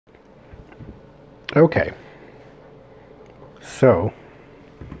Okay. So,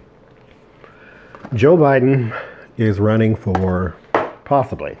 Joe Biden is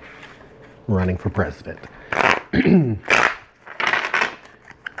possibly running for president.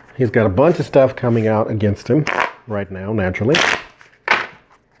 He's got a bunch of stuff coming out against him right now, naturally.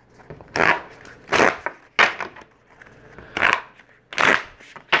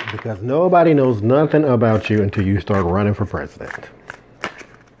 Because nobody knows nothing about you until you start running for president.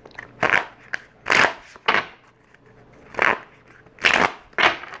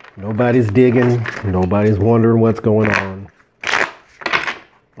 Nobody's digging. Nobody's wondering what's going on.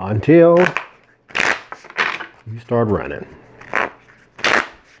 Until you start running.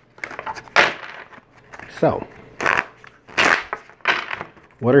 So,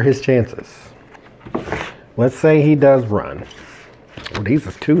 what are his chances? Let's say he does run. Well, these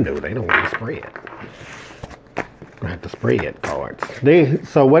is too new. They don't want to spray it. I have to spray it cards.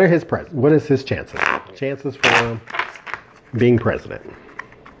 So what is his chances? Chances for being president.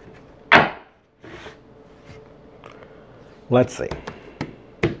 Let's see.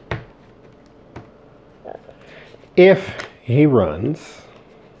 If he runs,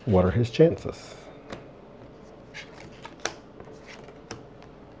 what are his chances?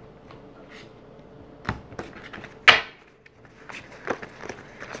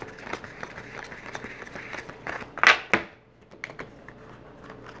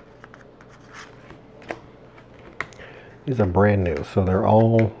 These are brand new, so they're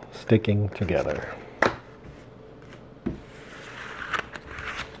all sticking together.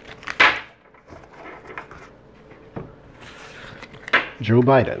 Joe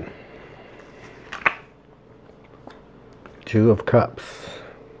Biden. Two of Cups.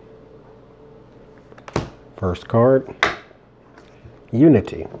 First card.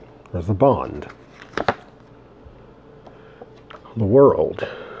 Unity. There's a bond. The World.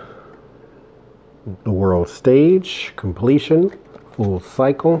 The World stage. Completion. Full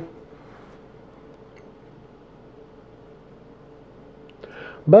cycle.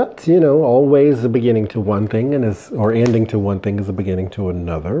 But, you know, always a beginning to one thing or ending to one thing is a beginning to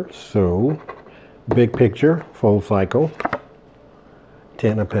another. So, big picture, full cycle.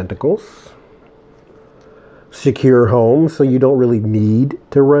 10 of Pentacles. Secure home, so you don't really need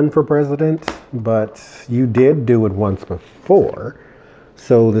to run for president, but you did do it once before.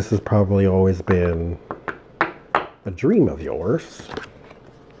 So this has probably always been a dream of yours.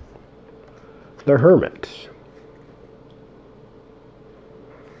 The Hermit.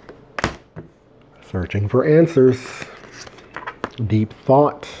 Searching for answers. Deep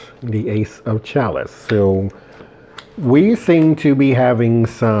thought. The Ace of Chalice. So we seem to be having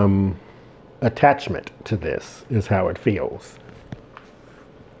some attachment to this, is how it feels.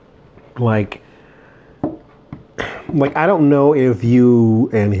 Like I don't know if you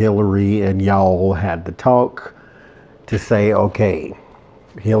and Hillary and y'all had the talk to say, okay,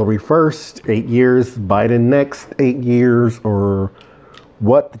 Hillary first, 8 years, Biden next 8 years, or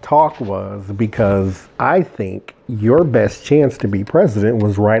what the talk was, because I think your best chance to be president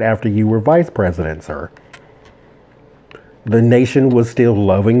was right after you were vice president, sir. The nation was still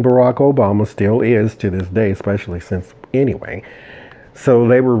loving Barack Obama, still is to this day, especially since, anyway. So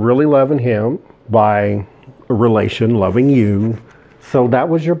they were really loving him by relation, loving you. So that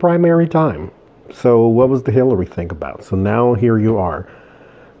was your primary time. So what was the Hillary think about? So now here you are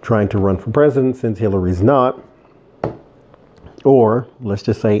trying to run for president since Hillary's not. Or let's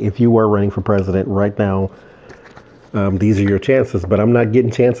just say if you were running for president right now, these are your chances, but I'm not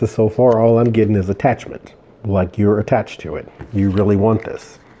getting chances so far. All I'm getting is attachment. Like you're attached to it. You really want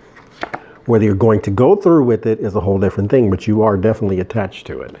this. Whether you're going to go through with it is a whole different thing, but you are definitely attached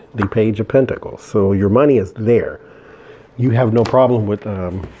to it. The Page of Pentacles. So your money is there. You have no problem with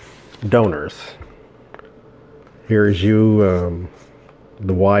donors. Here's you,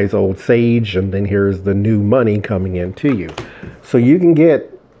 the wise old sage, and then here's the new money coming in to you. So you can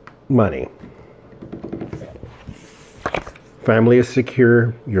get money. Family is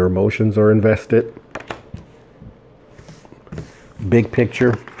secure. Your emotions are invested. Big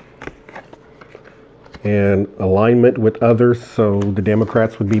picture. And alignment with others, so the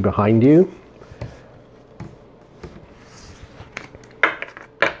Democrats would be behind you.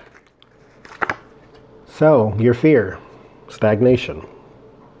 So, your fear, stagnation.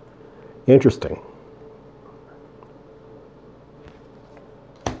 Interesting.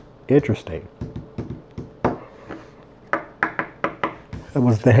 Interesting. It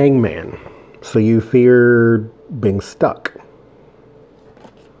was the Hangman. So you feared being stuck.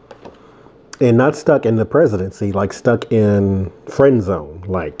 And not stuck in the presidency, like stuck in friend zone.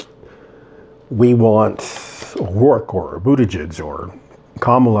 Like, we want O'Rourke or Buttigieg or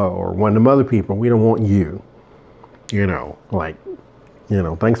Kamala or one of them other people. We don't want you.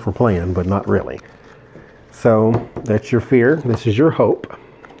 Thanks for playing, but not really. So that's your fear. This is your hope.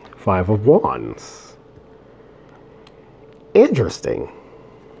 5 of Wands. Interesting.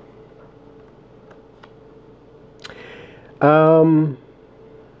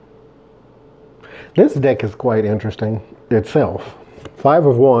 This deck is quite interesting itself. 5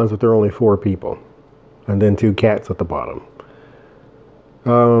 of Wands, but there are only 4 people. And then 2 cats at the bottom.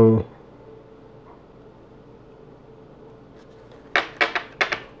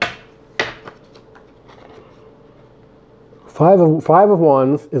 Five of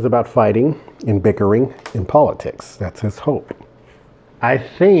Wands is about fighting and bickering in politics. That's his hope. I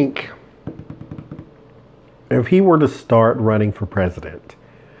think if he were to start running for president,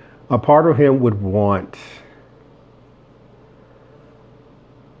 a part of him would want...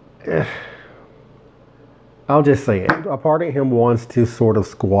 I'll just say it. A part of him wants to sort of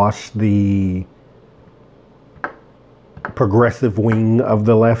squash the progressive wing of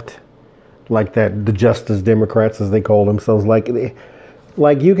the left. Like that, the Justice Democrats, as they call themselves. Like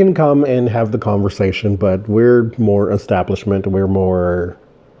you can come and have the conversation, but we're more establishment. We're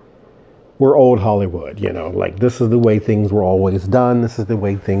old Hollywood, Like, this is the way things were always done. This is the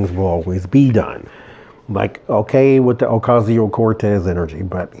way things will always be done. Like, okay, with the Ocasio-Cortez energy,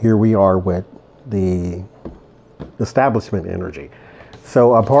 but here we are with the establishment energy.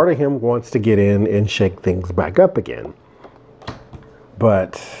 So a part of him wants to get in and shake things back up again.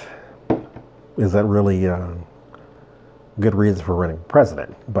 But... is that really a good reason for running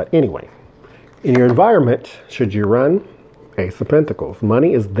president? But anyway, in your environment, should you run? Ace of Pentacles.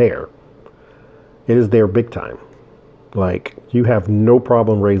 Money is there. It is there big time. Like, you have no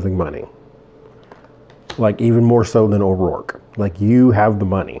problem raising money. Like, even more so than O'Rourke. Like, you have the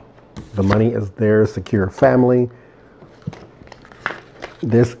money. The money is there. Secure family.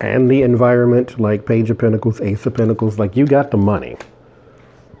 This and the environment, like Page of Pentacles, Ace of Pentacles. Like, you got the money.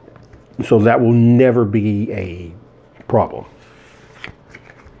 So that will never be a problem.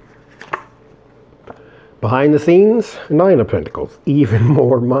 Behind the scenes, 9 of Pentacles, even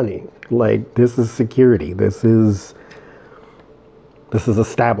more money. Like, this is security. This is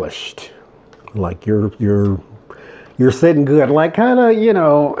established. Like, you're sitting good. Like, kind of,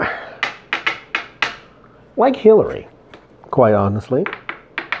 like Hillary, quite honestly.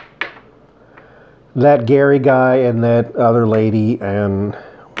 That Gary guy and that other lady and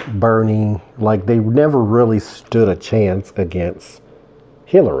Bernie, like, they never really stood a chance against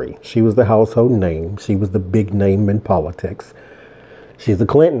Hillary. She was the household name. She was the big name in politics. She's a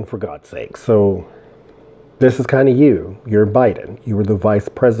Clinton, for God's sake. So this is kind of you. You're Biden. You were the vice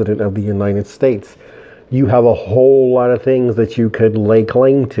president of the United States. You have a whole lot of things that you could lay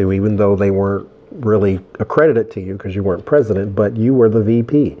claim to, even though they weren't really accredited to you because you weren't president, but you were the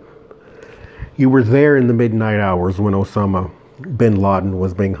VP. You were there in the midnight hours when Osama bin Laden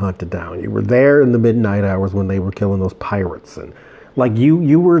was being hunted down. You were there in the midnight hours when they were killing those pirates. And like, you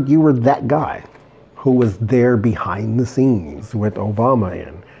were that guy who was there behind the scenes with Obama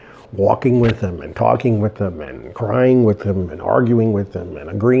and walking with him and talking with him and crying with him and arguing with him and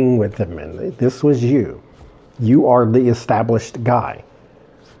agreeing with him. And this was you. You are the established guy.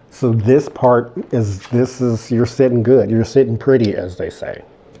 So this part is, you're sitting good. You're sitting pretty, as they say.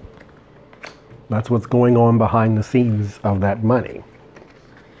 That's what's going on behind the scenes of that money.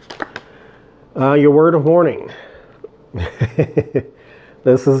 Your word of warning.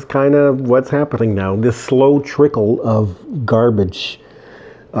 This is kind of what's happening now. This slow trickle of garbage,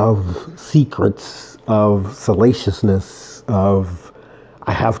 of secrets, of salaciousness, of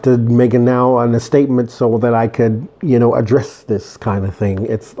I have to make a statement so that I could, address this kind of thing.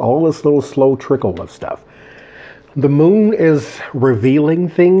 It's all this little slow trickle of stuff. The moon is revealing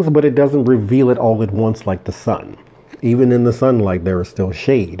things, but it doesn't reveal it all at once like the sun. Even in the sunlight, there is still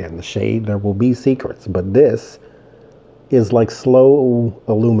shade. And the shade, there will be secrets. But this is like slow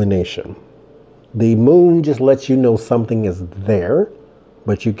illumination. The moon just lets you know something is there,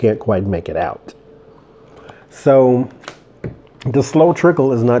 but you can't quite make it out. So the slow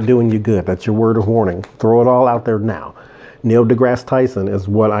trickle is not doing you good. That's your word of warning. Throw it all out there now. Neil deGrasse Tyson is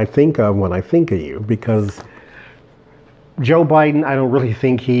what I think of when I think of you, because Joe Biden, I don't really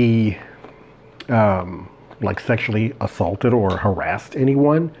think he sexually assaulted or harassed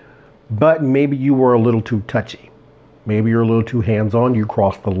anyone, but maybe you were a little too touchy. Maybe you're a little too hands-on. You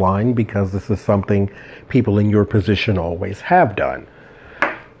crossed the line because this is something people in your position always have done.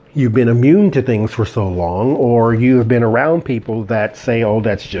 You've been immune to things for so long, or you've been around people that say, oh,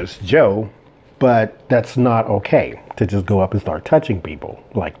 that's just Joe, but that's not okay to just go up and start touching people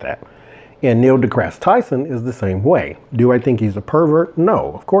like that. And Neil deGrasse Tyson is the same way. Do I think he's a pervert?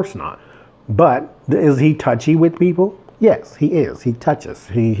 No, of course not. But is he touchy with people? Yes, he is. He touches.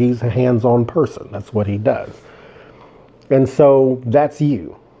 He's a hands-on person. That's what he does. And so that's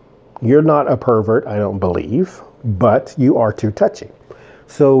you. You're not a pervert, I don't believe, but you are too touchy.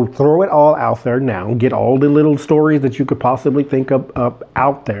 So throw it all out there now. Get all the little stories that you could possibly think of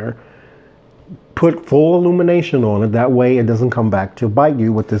out there. Put full illumination on it. That way it doesn't come back to bite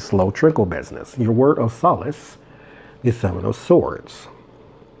you with this slow trickle business. Your word of solace is Seven of Swords.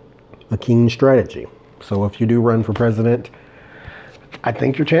 A keen strategy. So if you do run for president, I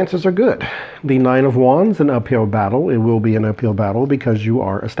think your chances are good. The Nine of Wands, an uphill battle. It will be an uphill battle because you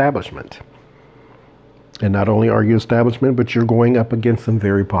are establishment. And not only are you establishment, but you're going up against some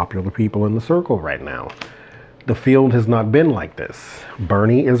very popular people in the circle right now. The field has not been like this.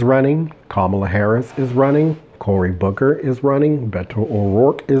 Bernie is running. Kamala Harris is running. Cory Booker is running. Beto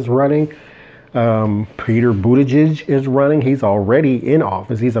O'Rourke is running. Peter Buttigieg is running. He's already in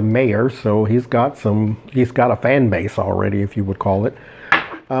office. He's a mayor, so he's got a fan base already, if you would call it.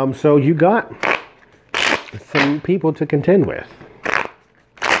 So you got some people to contend with.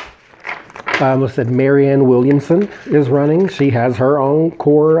 I said Marianne Williamson is running. She has her own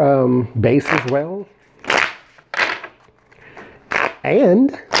core base as well.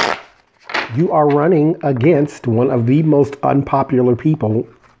 And you are running against one of the most unpopular people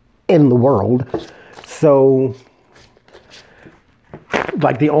in the world. So,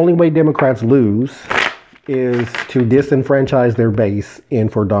 like, the only way Democrats lose is to disenfranchise their base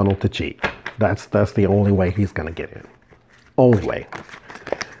and for Donald to cheat. That's the only way he's going to get in. Only way.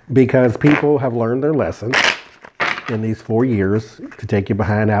 Because people have learned their lesson in these 4 years to take you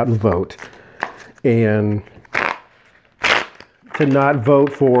behind out and vote. And to not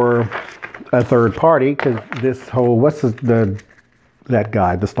vote for a third party, because this whole, that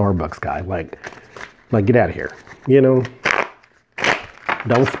guy, the Starbucks guy, like get out of here. You know,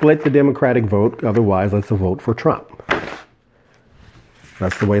 don't split the Democratic vote. Otherwise, let's vote for Trump.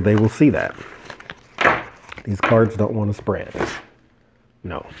 That's the way they will see that. These cards don't want to spread.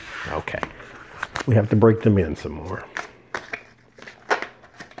 No. Okay. We have to break them in some more.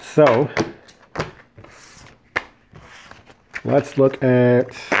 So, let's look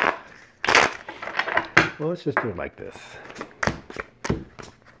at, well, let's just do it like this.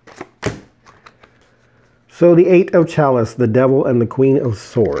 So the Eight of Chalice, the Devil, and the Queen of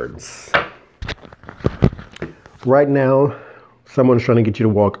Swords. Right now, someone's trying to get you to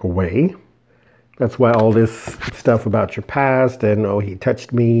walk away. That's why all this stuff about your past and, oh, he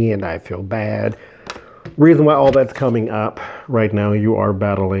touched me and I feel bad. Reason why all that's coming up right now, you are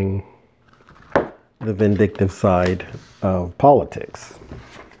battling the vindictive side of politics.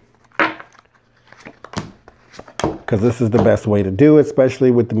 Because this is the best way to do it,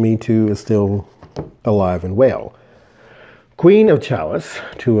 especially with the Me Too is still alive and well. Queen of Chalice,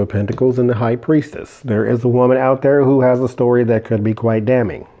 Two of Pentacles, and the High Priestess. There is a woman out there who has a story that could be quite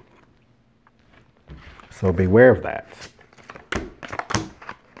damning. So beware of that.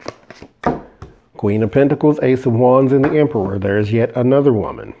 Queen of Pentacles, Ace of Wands, and the Emperor. There's yet another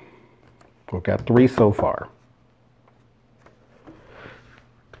woman. We've got 3 so far.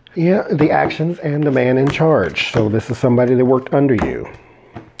 Yeah, the actions and the man in charge. So this is somebody that worked under you.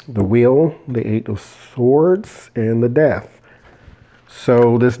 The Wheel, the Eight of Swords, and the Death.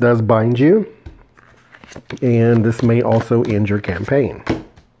 So this does bind you. And this may also end your campaign.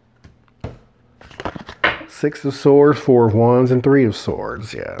 6 of Swords, 4 of Wands, and 3 of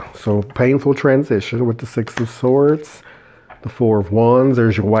Swords. Yeah, so painful transition with the 6 of Swords. The 4 of Wands,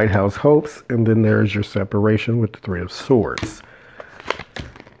 there's your White House hopes. And then there's your separation with the 3 of Swords.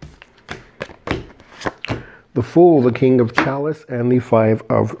 The Fool, the King of Chalice, and the 5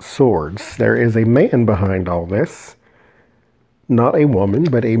 of Swords. There is a man behind all this. Not a woman,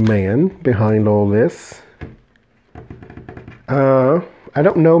 but a man behind all this. I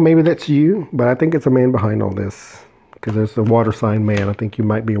don't know, maybe that's you, but I think it's a man behind all this. Because there's a water sign man. I think you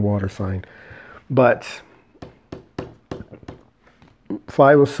might be a water sign. But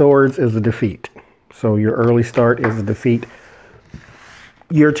 5 of Swords is a defeat. So your early start is a defeat.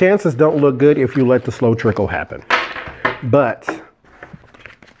 Your chances don't look good if you let the slow trickle happen. But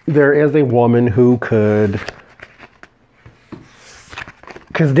there is a woman who could...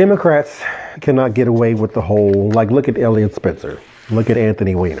 Because Democrats cannot get away with the whole... Like, look at Elliot Spitzer. Look at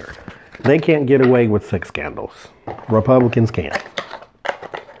Anthony Weiner. They can't get away with 6 scandals. Republicans can.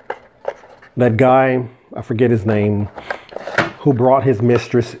 That guy, I forget his name, who brought his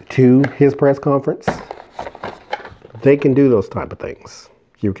mistress to his press conference. They can do those type of things.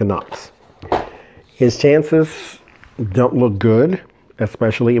 You cannot. His chances don't look good.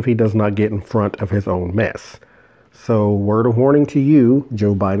 especially if he does not get in front of his own mess. So, word of warning to you,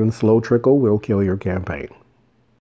 Joe Biden's slow trickle will kill your campaign.